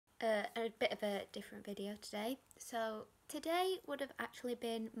A bit of a different video today. So today would have actually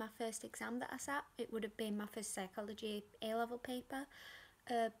been my first exam that I sat. It would have been my first psychology A-level paper,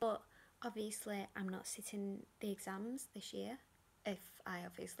 but obviously I'm not sitting the exams this year if I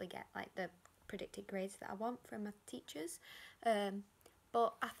obviously get like the predicted grades that I want from my teachers.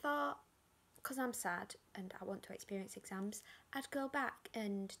 But I thought, because I'm sad and I want to experience exams, I'd go back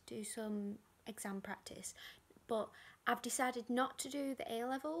and do some exam practice. But I've decided not to do the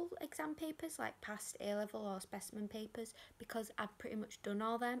A-level exam papers, like past A-level or specimen papers, because I've pretty much done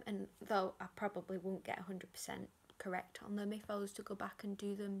all them, and though I probably won't get 100% correct on them if I was to go back and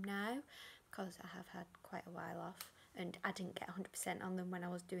do them now, because I have had quite a while off and I didn't get 100% on them when I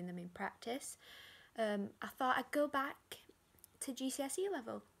was doing them in practice. I thought I'd go back to GCSE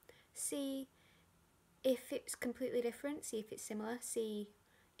level, see if it's completely different, see if it's similar, see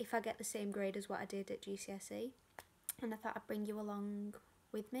if I get the same grade as what I did at GCSE. And I thought I'd bring you along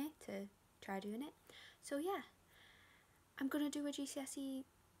with me to try doing it. So yeah, I'm going to do a GCSE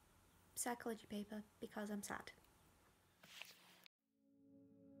psychology paper because I'm sad.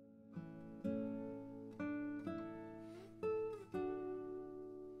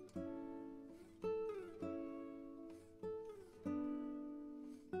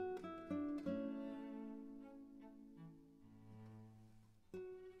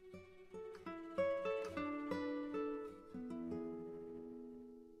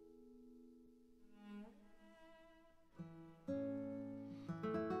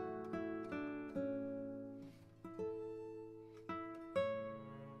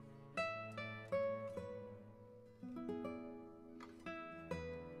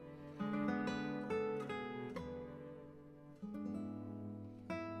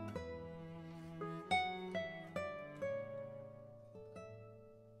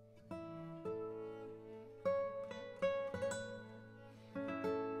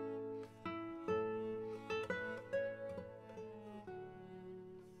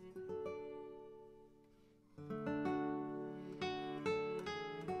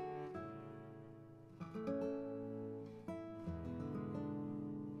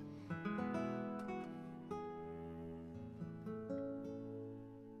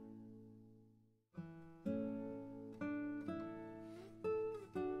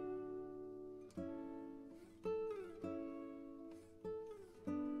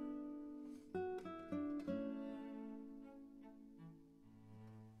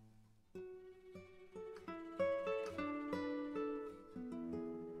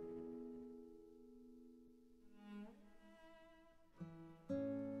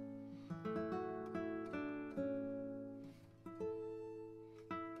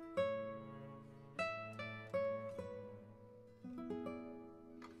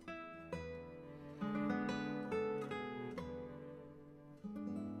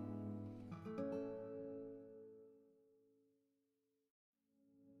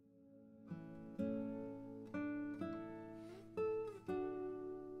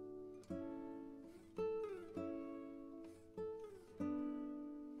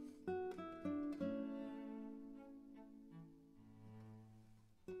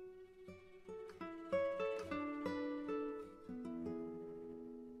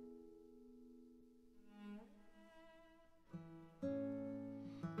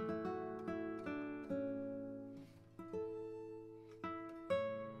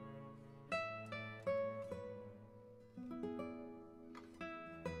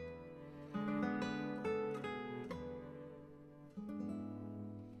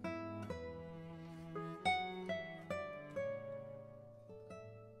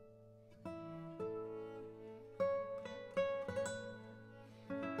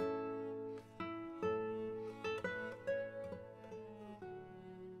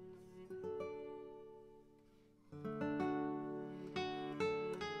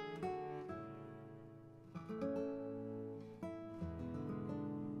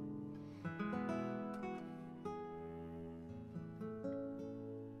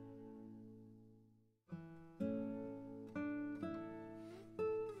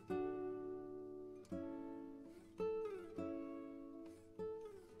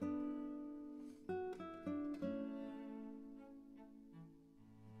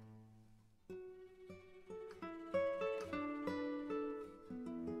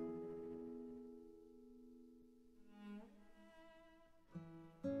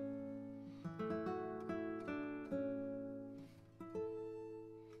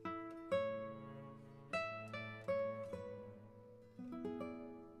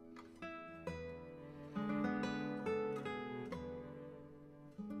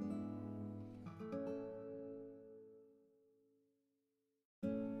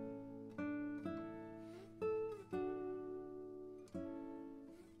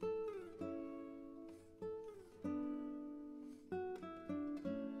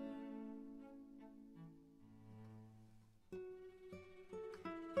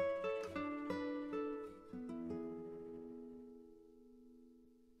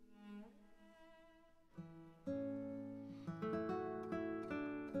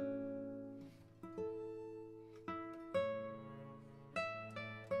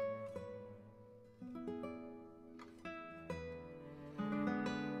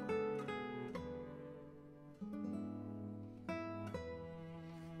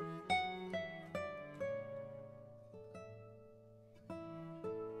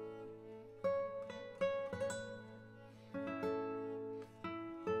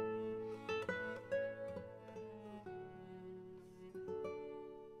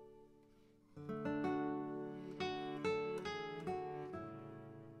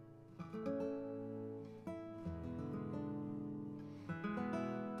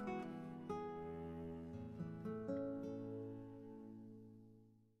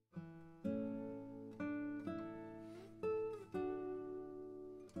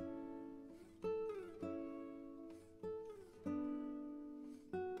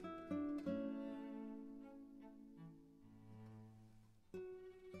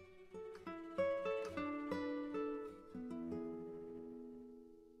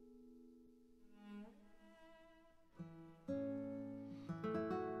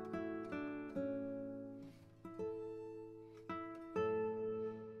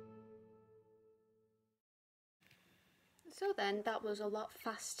 So then that was a lot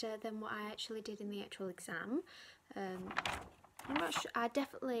faster than what I actually did in the actual exam. I'm not sure, I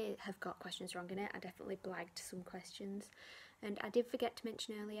definitely have got questions wrong in it. I definitely blagged some questions, and I did forget to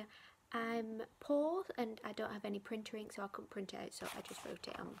mention earlier, I'm poor and I don't have any printer ink, so I couldn't print it out, so I just wrote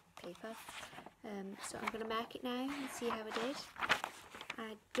it on paper. So I'm going to mark it now and see how I did.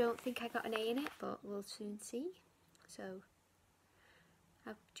 I don't think I got an A in it, but we'll soon see. So,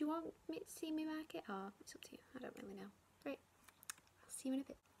 do you want me to see me mark it, or it's up to you? I don't really know. Right, I'll see you in a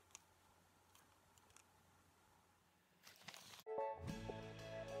bit.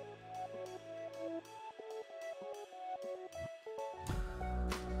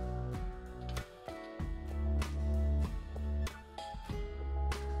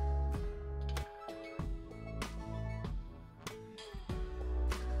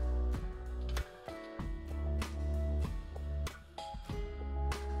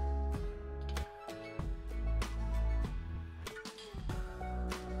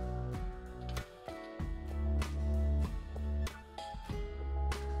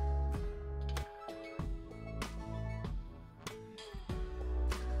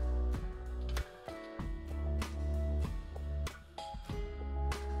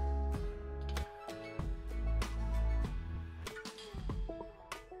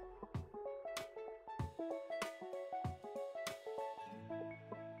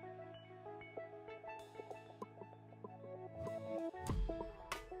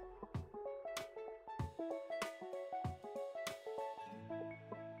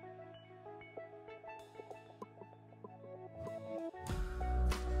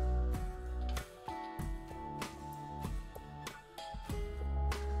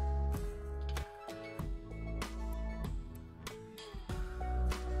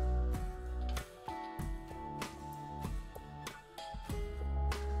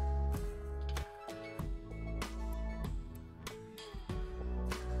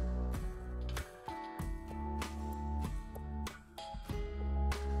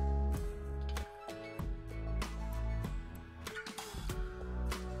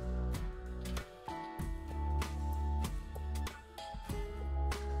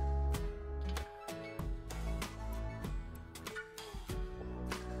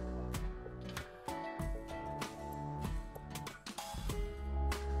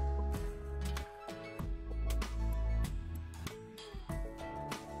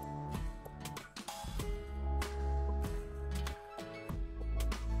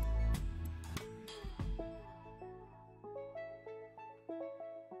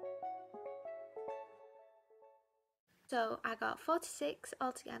 So I got 46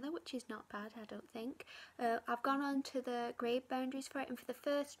 altogether, which is not bad, I don't think. I've gone on to the grade boundaries for it, and for the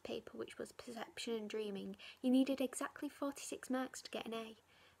first paper, which was perception and dreaming, you needed exactly 46 marks to get an A.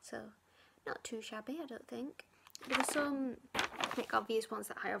 So not too shabby, I don't think. There were some like obvious ones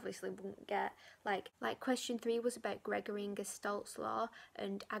that I obviously wouldn't get. Like question 3 was about Gregory and Gestalt's law,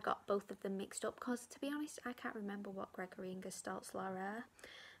 and I got both of them mixed up because, to be honest, I can't remember what Gregory and Gestalt's law are.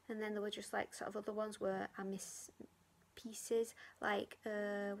 And then there were just like sort of other ones where I miss pieces, like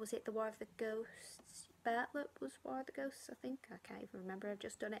was it the War of the Ghosts? Bartlett was War of the Ghosts, I think. I can't even remember, I've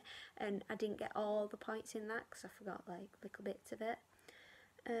just done it, and I didn't get all the points in that because I forgot like little bits of it.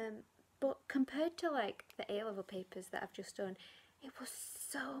 But compared to like the A-level papers that I've just done, it was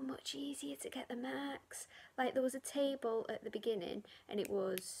so much easier to get the marks. Like there was a table at the beginning, and it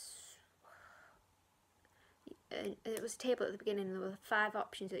was a table at the beginning, and there were 5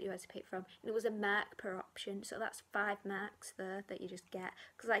 options that you had to pick from, and it was a mark per option, so that's 5 marks there that you just get.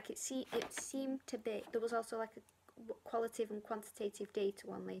 Because like it seemed to be, there was also like a qualitative and quantitative data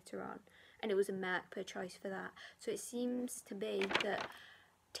one later on, and it was a mark per choice for that. So it seems to be that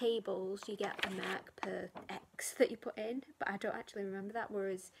tables you get a mark per X that you put in, but I don't actually remember that,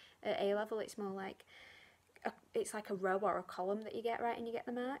 whereas at A level it's more like it's like a row or a column that you get right and you get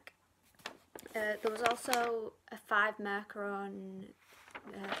the mark. There was also a 5 marker on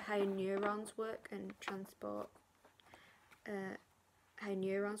how neurons work and transport how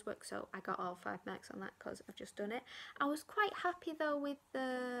neurons work, so I got all 5 marks on that because I've just done it. I was quite happy though with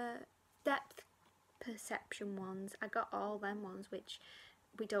the depth perception ones. I got all them ones, which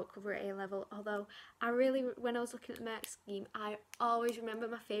we don't cover at A level, although I really, when I was looking at the mark scheme, I always remember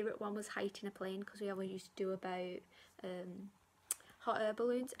my favourite one was height in a plane, because we always used to do about hot air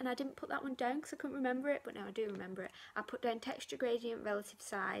balloons, and I didn't put that one down because I couldn't remember it, but now I do remember it. I put down texture gradient, relative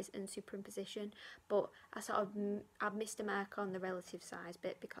size and superimposition, but I missed a mark on the relative size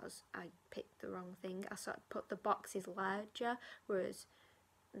bit because I picked the wrong thing. I sort of put the boxes larger, whereas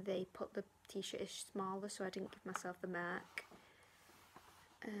they put the t-shirt smaller, so I didn't give myself the mark.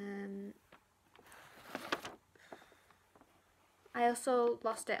 I also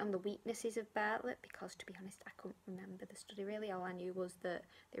lost it on the weaknesses of Bartlett because, to be honest, I couldn't remember the study really. All I knew was that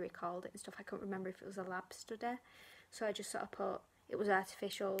they recalled it and stuff. I couldn't remember if it was a lab study. So I just sort of put it was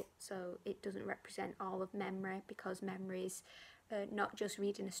artificial, so it doesn't represent all of memory, because memory is not just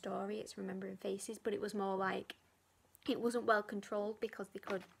reading a story, it's remembering faces, but it was more like it wasn't well controlled because they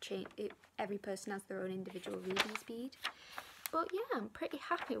could change it. Every person has their own individual reading speed. But yeah, I'm pretty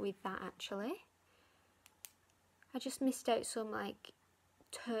happy with that actually. I just missed out some like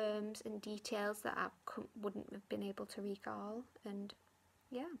terms and details that I wouldn't have been able to recall, and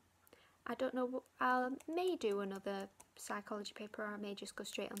yeah, I don't know, I may do another psychology paper, or I may just go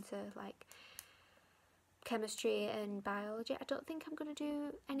straight onto like chemistry and biology. I don't think I'm going to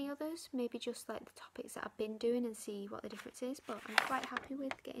do any others, maybe just like the topics that I've been doing and see what the difference is, but I'm quite happy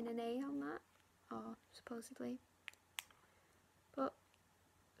with getting an A on that, or supposedly. But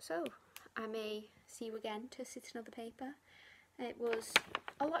so I may see you again to sit another paper. It was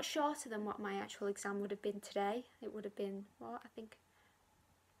a lot shorter than what my actual exam would have been today. It would have been, what, I think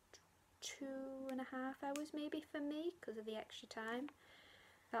 2.5 hours maybe for me because of the extra time.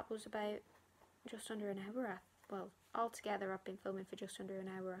 That was about just under an hour. Well, altogether I've been filming for just under an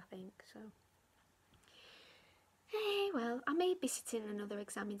hour, I think, so. Hey, well, I may be sitting another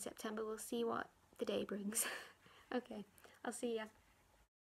exam in September. We'll see what the day brings. Okay, I'll see ya.